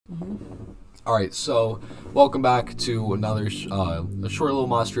Alright, so welcome back to another a short little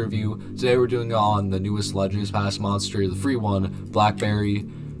monster review. Today we're doing it on the newest Legends Pass monster, the free one, Blackbarry.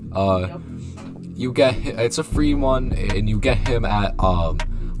 You get it's a free one, and you get him at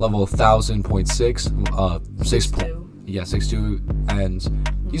level 1000.6, 6'2",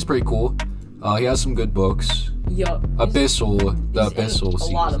 and he's pretty cool. He has some good books. Yup. Abyssal, the Abyssal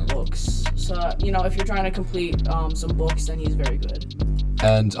season. A lot of books. So if you're trying to complete some books, then he's very good.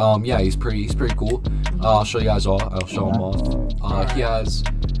 And yeah, he's pretty cool. I'll show you guys all. I'll show him off.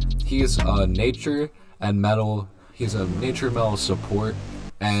 He is nature and metal. He's a nature metal support.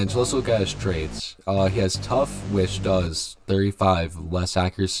 And let's look at his traits. He has tough, which does 35 less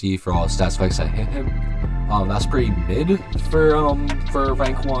accuracy for all stats effects that hit him. That's pretty mid for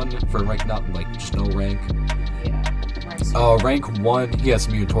rank 1. For rank not like just no rank. Rank 1, he has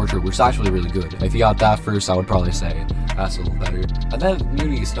immune torture, which is actually really good. If you got that first, I would probably say that's a little better. And then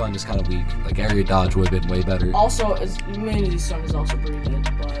immunity stun is kind of weak. Like area dodge would have been way better. Also, immunity stun is also pretty good,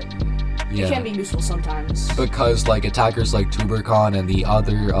 but it can be useful sometimes. Because like attackers like Tubercon and the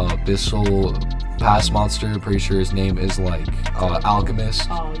other Abyssal Pass monster, I'm pretty sure his name is like Alchemist.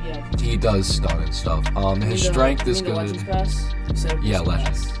 Oh yeah. He does stun and stuff. His strength is good. Legends Pass? Yeah,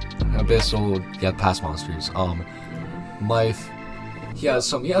 Legends. Abyssal, yeah, Pass monsters. Life, he has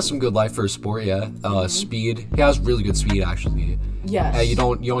some good life for a sport. Speed, he has really good speed actually. Yes. And you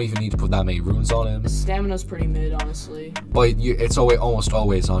don't even need to put that many runes on him. Stamina's pretty mid, honestly. But it's almost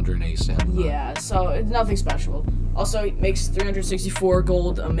always 108 stamina. Yeah, so it's nothing special. Also, it makes 364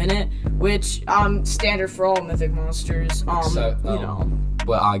 gold a minute, which standard for all mythic monsters. Except,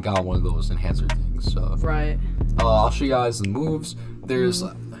 but I got one of those enhancer things. So right. I'll show you guys the moves. There's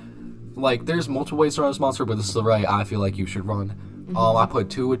there's multiple ways to run this monster, but this is the right I feel like you should run. I put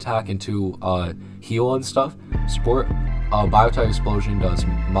 2 attack and 2 heal and stuff. Support. Biotype explosion does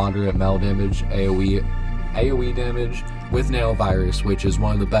moderate metal damage, AoE damage with nanovirus, which is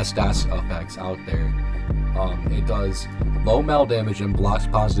one of the best stats effects out there. It does low metal damage and blocks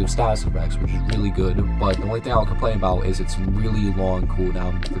positive status effects, which is really good. But the only thing I'll complain about is it's really long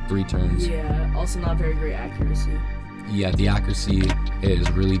cooldown for 3 turns. Yeah, also not very great accuracy. Yeah, the accuracy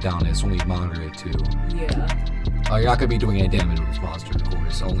is really down. It's only moderate too. Yeah. You're not gonna be doing any damage with this monster, of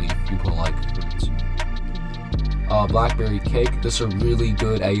course. Only if you put like runes. Blackberry Cake. This is a really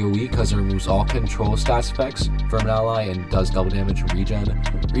good AoE because it removes all control stats effects from an ally and does double damage regen.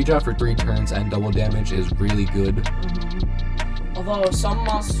 Regen for 3 turns and double damage is really good. Although some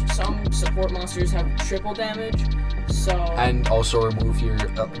support monsters have triple damage, so and also remove your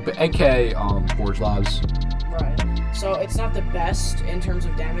aka Forge Labs. Right. So it's not the best in terms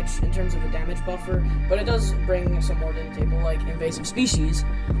of damage, in terms of a damage buffer, but it does bring some more to the table, like invasive species,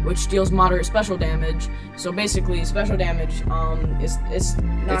 which deals moderate special damage. So basically, special damage it's not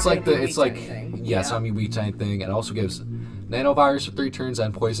anything. Yeah, it's not weak to anything, and it also gives nanovirus for 3 turns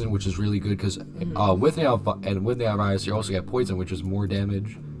and poison, which is really good because with nanovirus you also get poison, which is more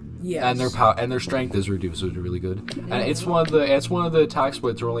damage. Yes. And their strength is reduced, which is really good. And it's one of the attacks, but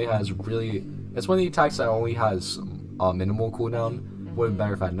it's one of the attacks that only has minimal cooldown. Would have been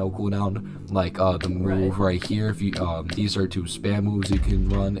better if I had no cooldown. Like the move right here. If you these are 2 spam moves you can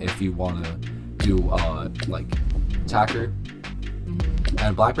run if you want to do like attacker.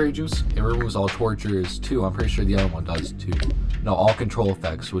 And Blackberry Juice, it removes all tortures too. I'm pretty sure the other one does too. No, all control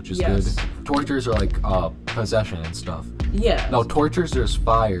effects, which is good. Tortures are like possession and stuff. Yeah. No, tortures there's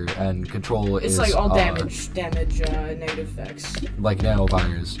fire, and control is like all damage negative effects. Like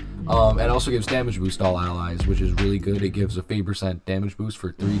nanovirus. It also gives damage boost to all allies, which is really good. It gives a 50% damage boost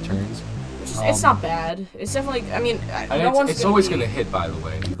for 3 turns. It's not bad. It's definitely, it's always gonna hit, by the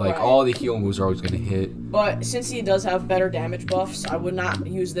way. Like all the heal moves are always gonna hit. But since he does have better damage buffs, I would not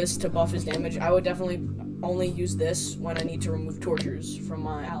use this to buff his damage. I would definitely only use this when I need to remove tortures from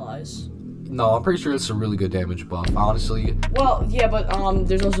my allies. No, I'm pretty sure it's a really good damage buff, honestly. Well, yeah, but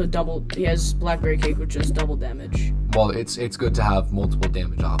there's also he has Blackberry Cake, which is double damage. Well, it's good to have multiple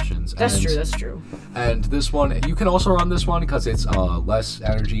damage options. That's true. And this one, you can also run this one because it's less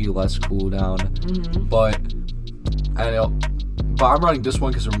energy, less cooldown. But I'm running this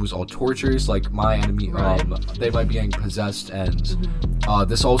one because it removes all tortures. Like my enemy, they might be getting possessed, and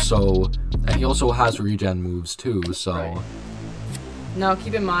he also has regen moves too. So. Right. Now,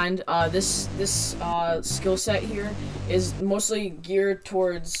 keep in mind, this skill set here is mostly geared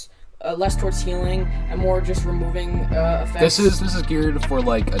towards less towards healing and more just removing effects. This is geared for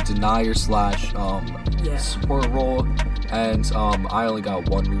like a denier / support role, and I only got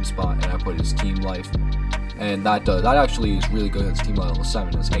 1 rune spot, and I put his team life, and that actually is really good. His team level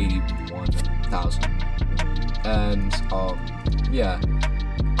 7 is 81,000, and yeah.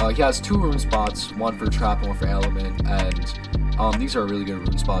 he has 2 rune spots, one for trap and one for element, and these are really good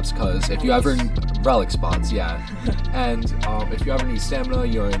rune spots because if you ever relic spots, yeah, and if you ever need stamina,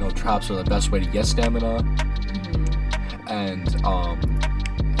 you already know traps are the best way to get stamina, and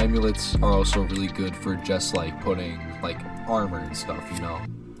amulets are also really good for just like putting like armor and stuff, you know.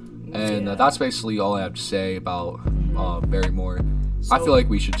 And that's basically all I have to say about Barrymore. So, I feel like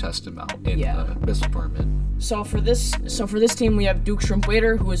we should test him out in the Abyssal tournament. So for this team, we have Duke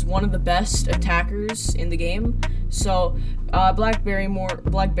Shrimpwaiter, who is one of the best attackers in the game. So Blackberry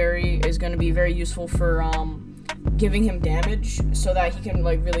is going to be very useful for giving him damage, so that he can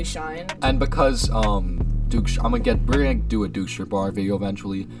like really shine. And because we're gonna do a Duke Shrimpwaiter video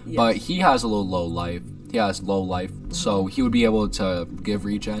eventually, but he has a little low life. He has low life, so he would be able to give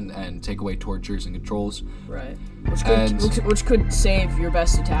regen and take away tortures and controls. Right. Which could save your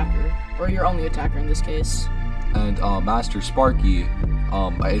best attacker, or your only attacker in this case. And Master Sparky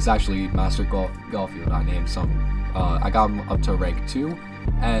is actually Master Garfield. I named some. I got him up to rank 2,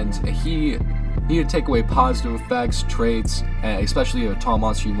 and he would take away positive effects, traits, and especially a tall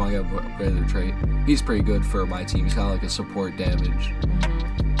monster you want to get upgrade their trait. He's pretty good for my team. He's kind of like a support damage.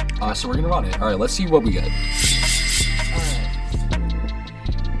 So we're gonna run it. Alright, let's see what we get.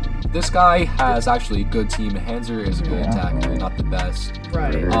 This guy has actually a good team. Hanser is a good attacker, not the best.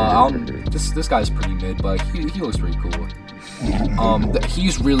 Right. This guy's pretty mid, but he looks pretty cool.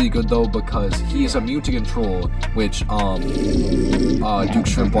 He's really good though because he is immune to control, which Duke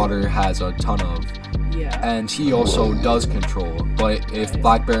Shrimpwaiter has a ton of. Yeah. And he also does control, but if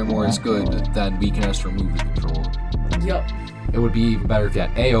Blackbarry is good, then we can just remove the control. Yup. It would be even better if you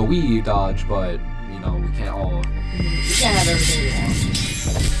had AoE dodge, but you know we can't all. We can't have everything we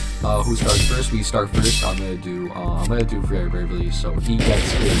want. Who starts first? We start first. I'm gonna do very bravely, so he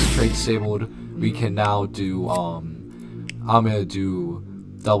gets his trait disabled. We can now do I'm gonna do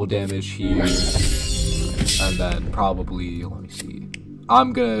double damage here, and then probably let me see.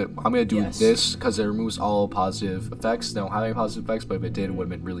 I'm gonna do this because it removes all positive effects. They don't have any positive effects, but if it did, it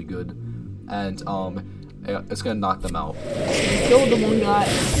would have been really good. And it's gonna knock them out. Kill the one guy.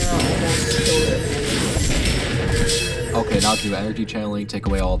 Okay, now do energy channeling, take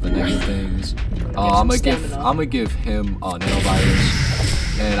away all the negative things. I'm gonna give him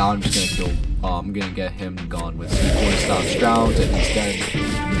nanovirus, and I'm just gonna kill. I'm gonna get him gone with Point Stops Drowned, and he's dead.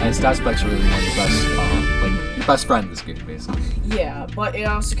 And stat specs are really one of the best, like your best friend in this game, basically. Yeah, but it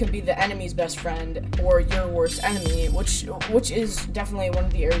also could be the enemy's best friend or your worst enemy, which is definitely one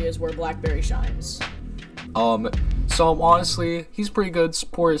of the areas where Blackberry shines. So honestly, he's pretty good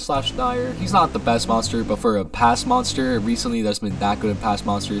support / dyer. He's not the best monster, but for a past monster, recently there's been that good at past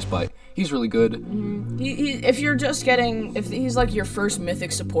monsters, but he's really good. If you're just getting, if he's like your first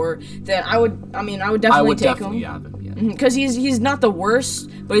mythic support, then I would definitely take him. Have him, yeah. Because he's not the worst,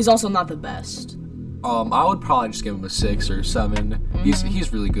 but he's also not the best. I would probably just give him a 6 or 7.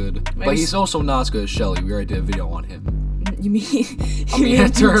 He's really good, but he's also not as good as Shelly. We already did a video on him. You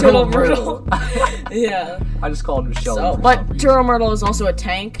mean Turtle Myrtle? Yeah. I just called him Shelly. So, but Turtle Myrtle is also a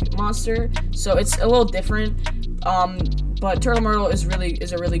tank monster, so it's a little different. But Turtle Myrtle is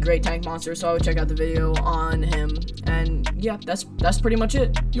a really great tank monster, so I would check out the video on him. And yeah, that's pretty much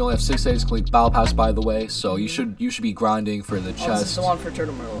it. You only have 6 days to complete Battle Pass, by the way, so you should be grinding for the chest. This is the one for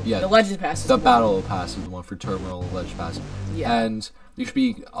Turtle Myrtle. Yeah. The Legend Pass is the Battle Pass is the one for Turtle Myrtle Legend Pass. Yeah. And you should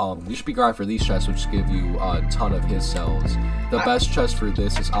be grinding for these chests, which give you a ton of his cells. The best chest for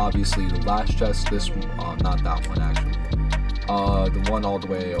this is obviously the last chest. This one, not that one actually. The one all the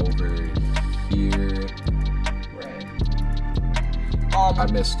way over here. I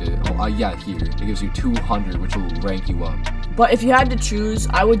missed it. Yeah, here. It gives you 200, which will rank you up. But if you had to choose,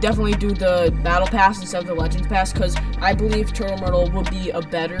 I would definitely do the Battle Pass instead of the Legends Pass, because I believe Turtle Myrtle would be a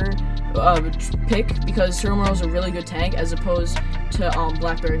better pick, because Turtle Myrtle is a really good tank, as opposed to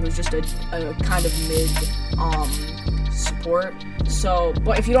Blackberry, who's just a kind of mid support. So,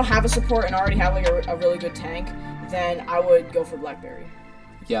 but if you don't have a support and already have like a really good tank, then I would go for Blackberry.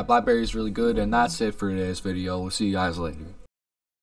 Yeah, Blackberry is really good, and that's it for today's video. We'll see you guys later.